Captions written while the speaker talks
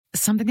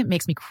Something that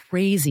makes me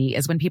crazy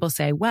is when people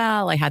say,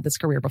 well, I had this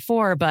career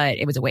before, but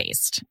it was a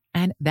waste.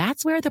 And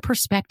that's where the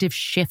perspective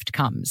shift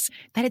comes,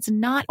 that it's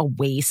not a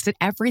waste, that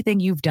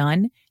everything you've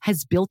done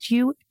has built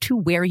you to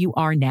where you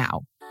are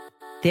now.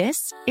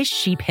 This is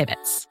She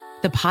Pivots,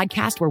 the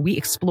podcast where we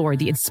explore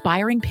the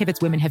inspiring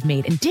pivots women have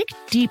made and dig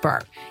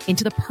deeper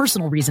into the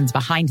personal reasons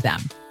behind them.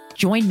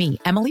 Join me,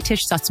 Emily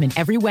Tish Sussman,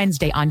 every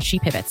Wednesday on She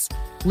Pivots.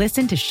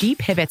 Listen to She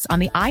Pivots on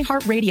the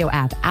iHeartRadio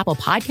app, Apple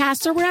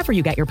Podcasts, or wherever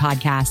you get your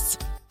podcasts.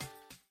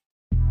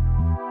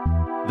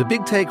 The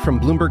Big Take from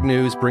Bloomberg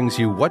News brings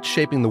you what's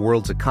shaping the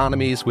world's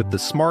economies with the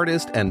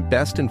smartest and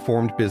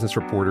best-informed business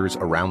reporters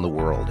around the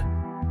world.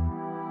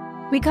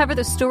 We cover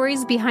the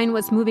stories behind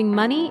what's moving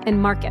money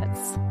and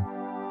markets,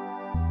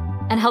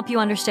 and help you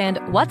understand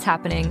what's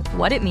happening,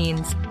 what it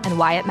means, and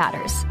why it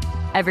matters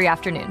every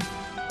afternoon.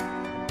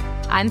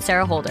 I'm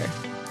Sarah Holder.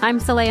 I'm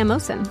Saleha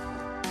Mohsin.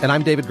 And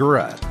I'm David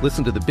Gura.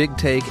 Listen to The Big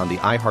Take on the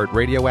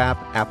iHeartRadio app,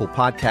 Apple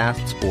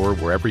Podcasts, or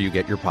wherever you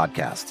get your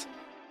podcasts.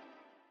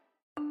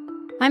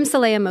 I'm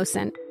Saleha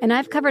Mohsin, and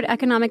I've covered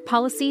economic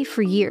policy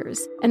for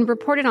years and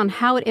reported on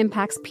how it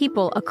impacts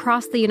people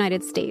across the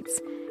United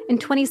States. In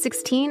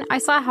 2016, I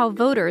saw how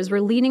voters were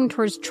leaning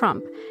towards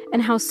Trump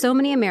and how so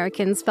many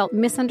Americans felt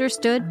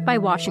misunderstood by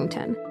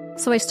Washington.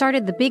 So I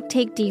started The Big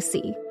Take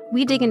DC.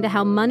 We dig into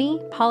how money,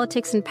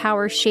 politics, and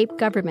power shape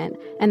government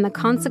and the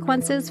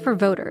consequences for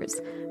voters.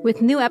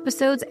 With new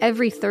episodes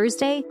every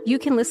Thursday, you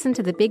can listen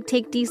to The Big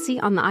Take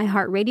DC on the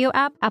iHeartRadio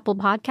app, Apple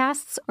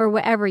Podcasts, or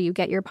wherever you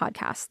get your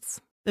podcasts.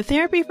 The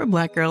Therapy for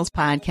Black Girls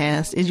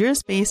podcast is your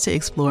space to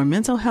explore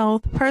mental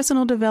health,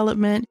 personal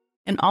development,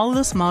 and all of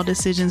the small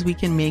decisions we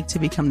can make to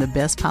become the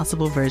best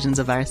possible versions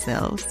of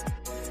ourselves.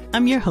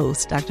 I'm your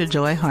host, Dr.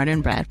 Joy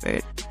Harden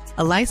Bradford,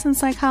 a licensed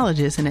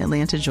psychologist in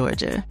Atlanta,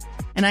 Georgia,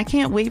 and I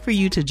can't wait for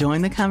you to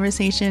join the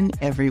conversation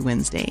every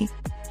Wednesday.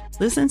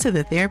 Listen to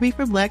the Therapy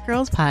for Black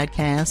Girls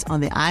podcast on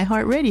the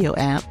iHeartRadio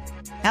app,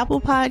 Apple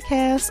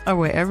Podcasts, or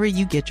wherever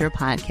you get your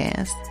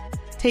podcasts.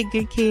 Take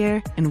good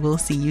care, and we'll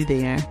see you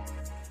there.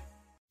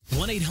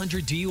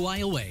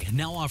 1-800-DUI-OA,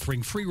 now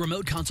offering free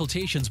remote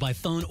consultations by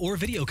phone or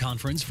video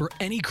conference for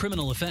any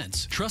criminal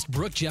offense. Trust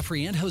Brooke,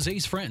 Jeffrey, and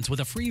Jose's friends with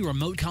a free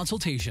remote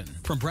consultation.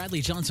 From Bradley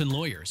Johnson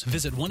Lawyers,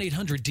 visit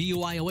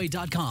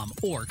 1-800-DUIOA.com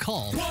or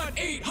call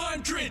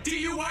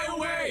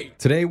 1-800-DUIOA.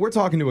 Today, we're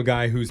talking to a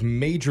guy who's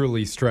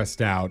majorly stressed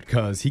out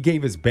because he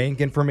gave his bank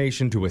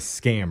information to a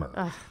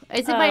scammer.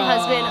 Is it my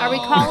husband? Are we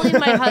calling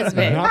my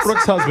husband? Not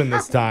Brooke's husband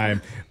this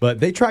time, but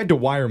they tried to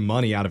wire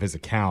money out of his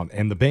account,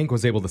 and the bank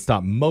was able to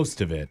stop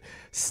most of it.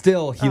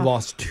 Still, he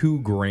lost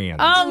 $2,000.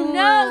 Oh,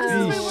 no. This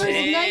is my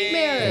worst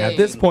nightmare. And at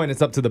this point,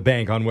 it's up to the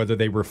bank on whether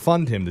they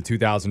refund him the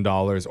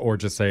 $2,000 or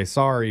just say,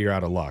 sorry, you're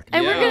out of luck.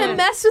 And we're going to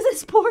mess with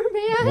this poor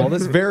man? Well,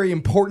 this very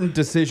important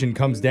decision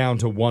comes down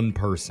to one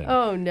person.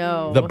 Oh,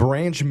 no. The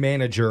branch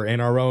manager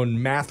and our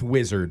own math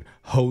wizard,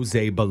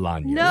 Jose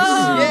Bolaños.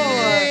 No.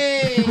 Yay!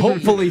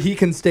 Hopefully he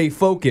can stay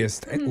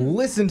focused and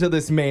listen to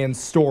this man's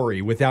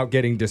story without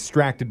getting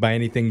distracted by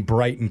anything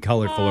bright and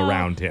colorful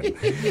around him.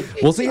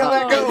 We'll see how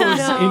that goes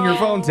in your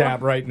phone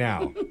tap right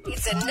now.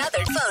 It's another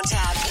phone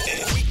tap.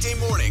 Weekday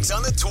mornings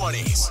on the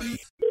 20s.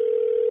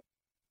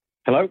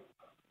 Hello?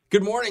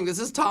 Good morning. This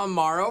is Tom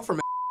Morrow from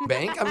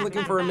Bank. I'm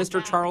looking for a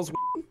Mr. Charles.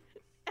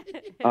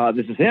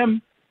 This is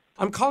him.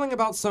 I'm calling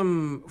about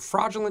some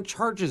fraudulent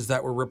charges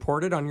that were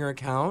reported on your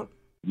account.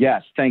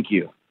 Yes, thank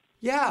you.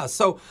 Yeah,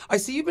 so I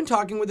see you've been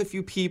talking with a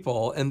few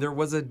people, and there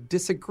was a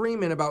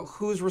disagreement about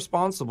who's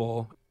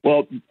responsible.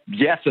 Well,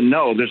 yes and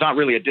no. There's not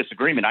really a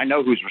disagreement. I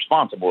know who's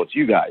responsible. It's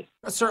you guys.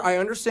 Sir, I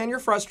understand you're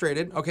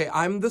frustrated. Okay,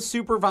 I'm the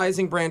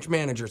supervising branch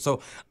manager,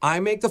 so I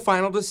make the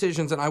final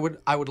decisions, and I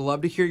would love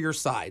to hear your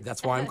side.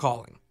 That's why I'm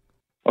calling.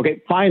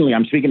 Okay, finally,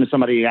 I'm speaking to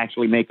somebody to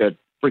actually make a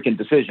freaking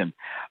decision.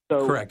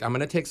 So correct. I'm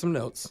going to take some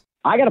notes.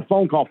 I got a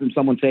phone call from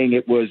someone saying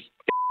it was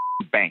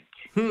bank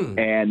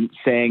and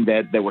saying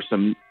that there were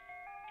some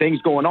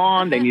things going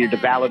on. They needed to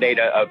validate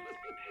a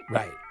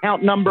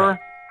account number. Right.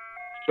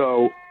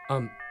 So,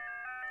 I'm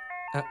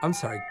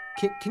sorry.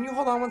 Can you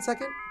hold on 1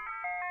 second?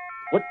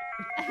 What?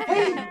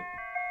 Hey!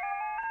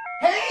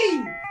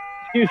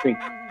 Excuse me.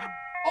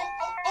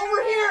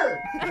 Over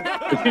here!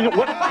 Excuse me.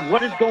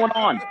 What is going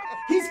on?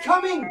 He's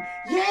coming!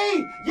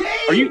 Yay!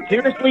 Are you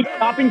seriously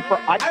shopping for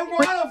ice cream? I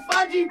want a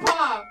Fudgy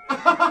Pop!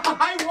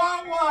 I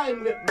want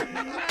one!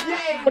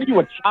 Yay! What are you,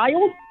 a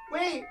child?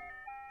 Wait!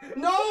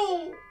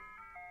 No!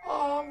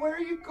 Oh, where are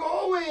you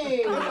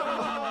going?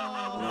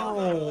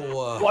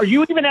 No. Are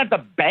you even at the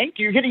bank?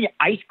 You're getting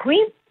ice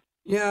cream?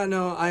 Yeah,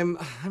 no, I'm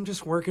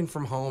just working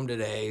from home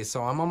today,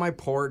 so I'm on my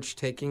porch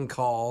taking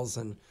calls,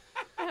 and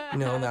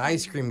the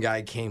ice cream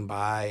guy came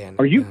by. And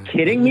are you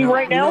kidding me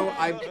right now?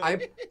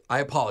 I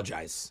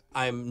apologize.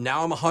 I'm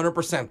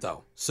 100%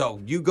 though. So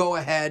you go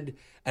ahead,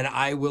 and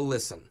I will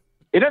listen.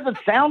 It doesn't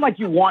sound like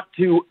you want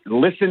to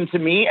listen to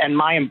me and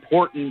my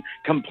important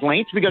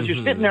complaints because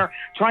you're sitting there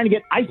trying to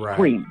get ice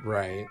cream.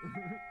 Right.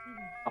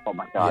 Oh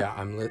my God. Yeah,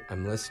 I'm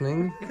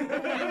listening.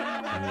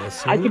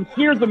 I can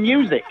hear the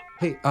music.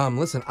 Hey,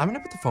 listen, I'm gonna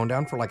put the phone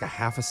down for like a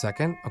half a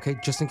second, okay?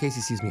 Just in case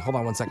he sees me. Hold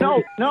on 1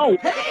 second. No.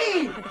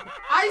 Hey!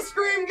 Ice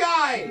cream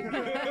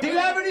guy! Do you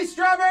have any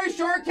strawberry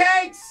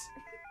shortcakes?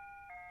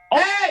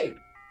 Hey!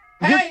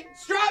 Hey!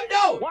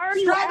 Why are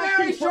you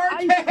Strawberry asking for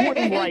ice cream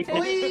shortcake! right now?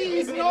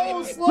 Please,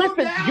 no, slow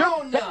Listen,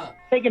 down! you're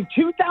taking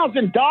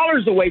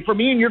 $2,000 away from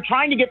me, and you're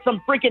trying to get some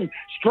freaking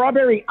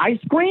strawberry ice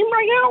cream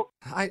right now?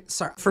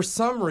 Sorry, for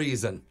some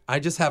reason, I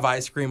just have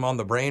ice cream on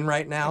the brain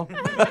right now.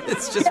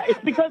 It's just... Yeah,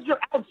 it's because you're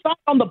outside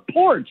on the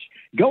porch.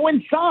 Go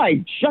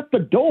inside, shut the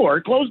door,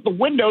 close the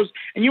windows,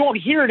 and you won't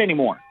hear it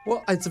anymore.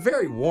 Well, it's a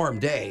very warm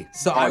day,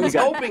 so I was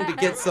hoping to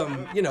get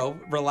some,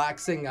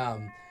 relaxing,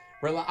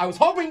 I was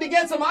hoping to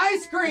get some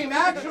ice cream,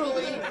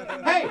 actually.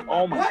 Hey,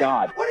 oh my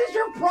God. What is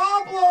your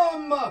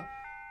problem?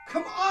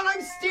 Come on,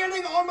 I'm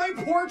standing on my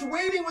porch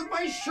waiting with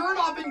my shirt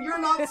off and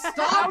you're not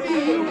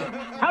stopping.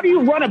 How do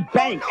you run a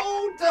bank?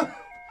 Oh,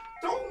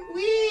 don't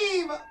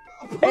leave.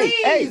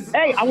 Please.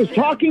 Hey, I was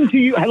talking to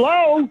you.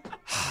 Hello?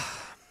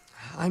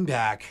 I'm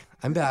back.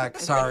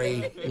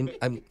 Sorry.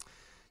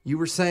 You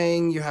were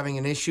saying you're having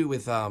an issue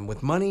with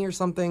money or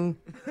something?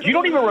 You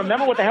don't even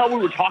remember what the hell we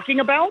were talking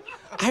about?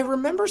 I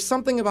remember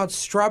something about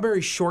strawberry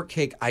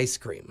shortcake ice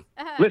cream.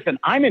 Listen,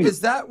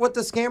 Is that what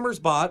the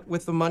scammers bought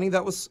with the money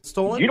that was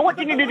stolen? You know what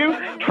you need to do?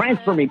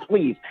 Transfer me,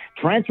 please.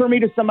 Transfer me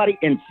to somebody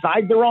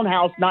inside their own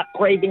house not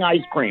craving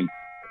ice cream.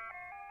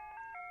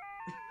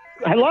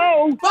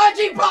 Hello?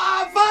 Fudgy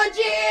Pop!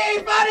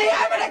 Fudgy! Buddy,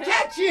 I'm gonna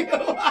catch you!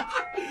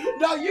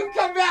 No, you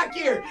come back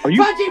here! Are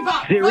you Fudgy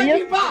Pop!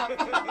 serious? Fudgy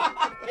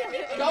Pop!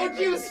 Don't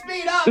you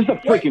speed up! This is a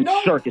freaking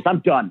circus.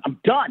 I'm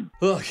done.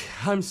 Look,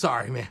 I'm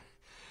sorry, man.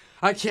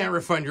 I can't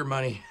refund your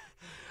money.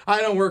 I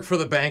don't work for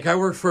the bank. I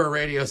work for a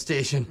radio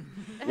station.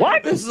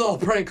 What? This is all a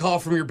prank call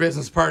from your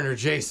business partner,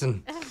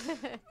 Jason.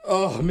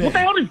 Oh, man. What the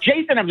hell does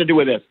Jason have to do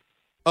with this?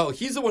 Oh,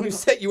 he's the one who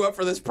set you up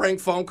for this prank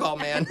phone call,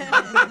 man.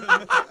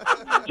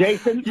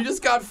 Jason? You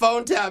just got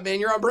phone tapped, man.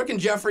 You're on Brooke and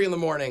Jeffrey in the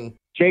morning.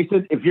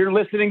 Jason, if you're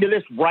listening to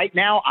this right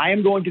now, I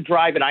am going to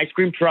drive an ice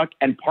cream truck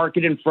and park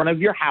it in front of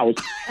your house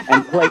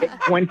and play it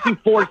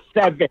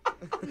 24/7.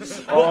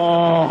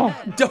 Oh.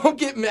 Don't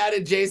get mad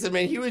at Jason,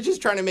 man. He was just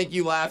trying to make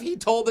you laugh. He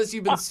told us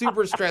you've been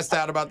super stressed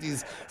out about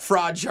these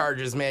fraud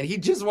charges, man. He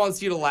just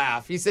wants you to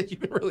laugh. He said you've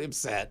been really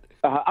upset.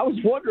 I was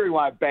wondering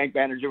why a bank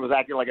manager was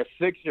acting like a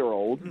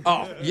 6-year-old.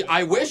 Oh, yeah,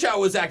 I wish I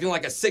was acting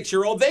like a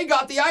 6-year-old. They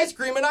got the ice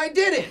cream and I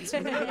didn't.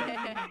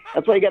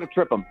 That's why you got to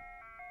trip them.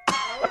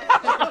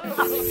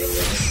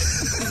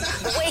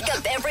 Wake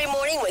up every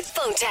morning with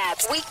phone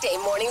taps. Weekday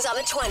mornings on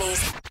the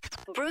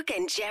 20s. Brooke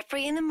and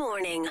Jeffrey in the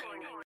morning.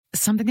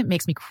 Something that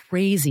makes me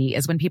crazy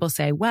is when people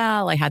say,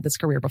 well, I had this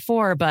career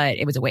before, but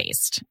it was a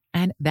waste.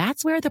 And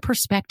that's where the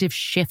perspective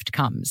shift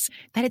comes,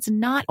 that it's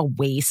not a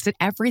waste, that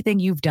everything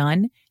you've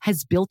done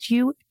has built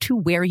you to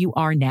where you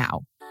are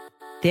now.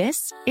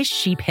 This is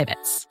She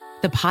Pivots,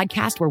 the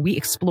podcast where we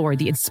explore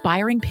the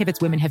inspiring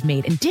pivots women have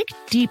made and dig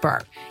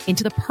deeper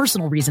into the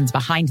personal reasons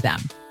behind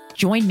them.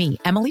 Join me,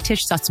 Emily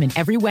Tish Sussman,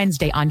 every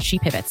Wednesday on She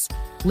Pivots.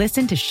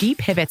 Listen to She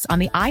Pivots on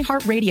the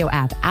iHeartRadio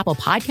app, Apple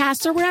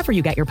Podcasts, or wherever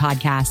you get your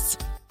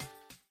podcasts.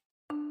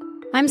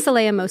 I'm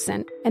Saleha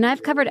Mohsin, and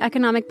I've covered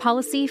economic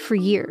policy for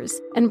years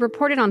and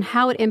reported on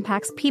how it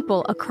impacts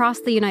people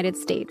across the United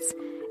States.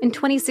 In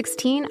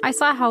 2016, I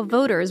saw how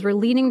voters were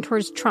leaning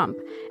towards Trump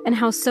and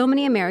how so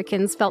many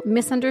Americans felt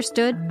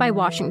misunderstood by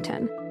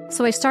Washington.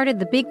 So I started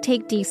The Big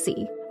Take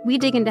DC. We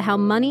dig into how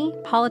money,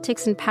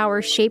 politics, and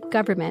power shape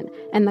government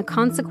and the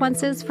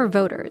consequences for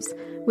voters.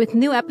 With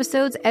new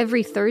episodes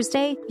every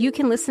Thursday, you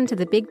can listen to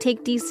The Big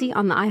Take DC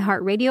on the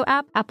iHeartRadio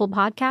app, Apple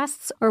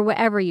Podcasts, or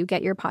wherever you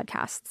get your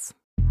podcasts.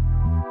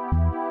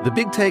 The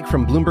Big Take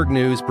from Bloomberg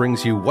News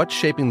brings you what's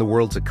shaping the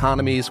world's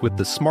economies with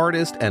the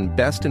smartest and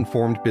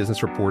best-informed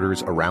business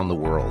reporters around the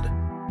world.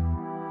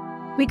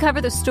 We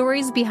cover the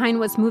stories behind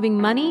what's moving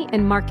money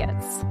and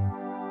markets.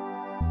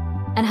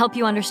 And help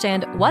you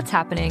understand what's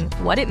happening,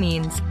 what it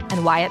means,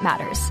 and why it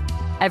matters.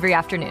 Every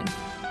afternoon.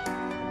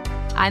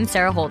 I'm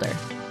Sarah Holder.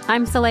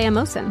 I'm Saleha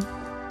Mohsin.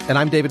 And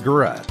I'm David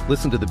Gura.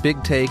 Listen to The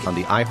Big Take on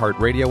the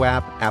iHeartRadio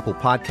app, Apple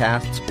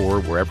Podcasts,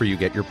 or wherever you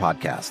get your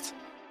podcasts.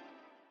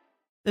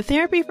 The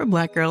Therapy for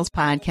Black Girls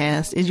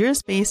podcast is your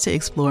space to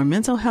explore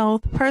mental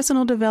health,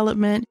 personal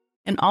development,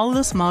 and all of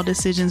the small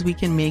decisions we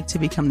can make to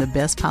become the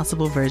best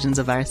possible versions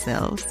of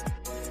ourselves.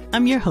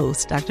 I'm your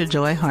host, Dr.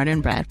 Joy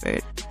Harden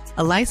Bradford,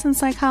 a licensed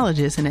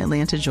psychologist in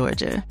Atlanta,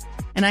 Georgia,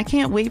 and I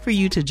can't wait for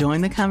you to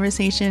join the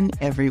conversation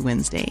every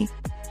Wednesday.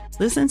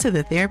 Listen to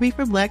the Therapy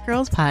for Black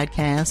Girls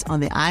podcast on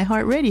the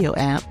iHeartRadio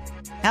app,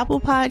 Apple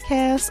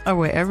Podcasts, or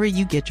wherever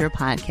you get your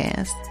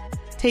podcasts.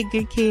 Take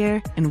good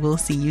care, and we'll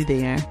see you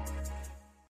there.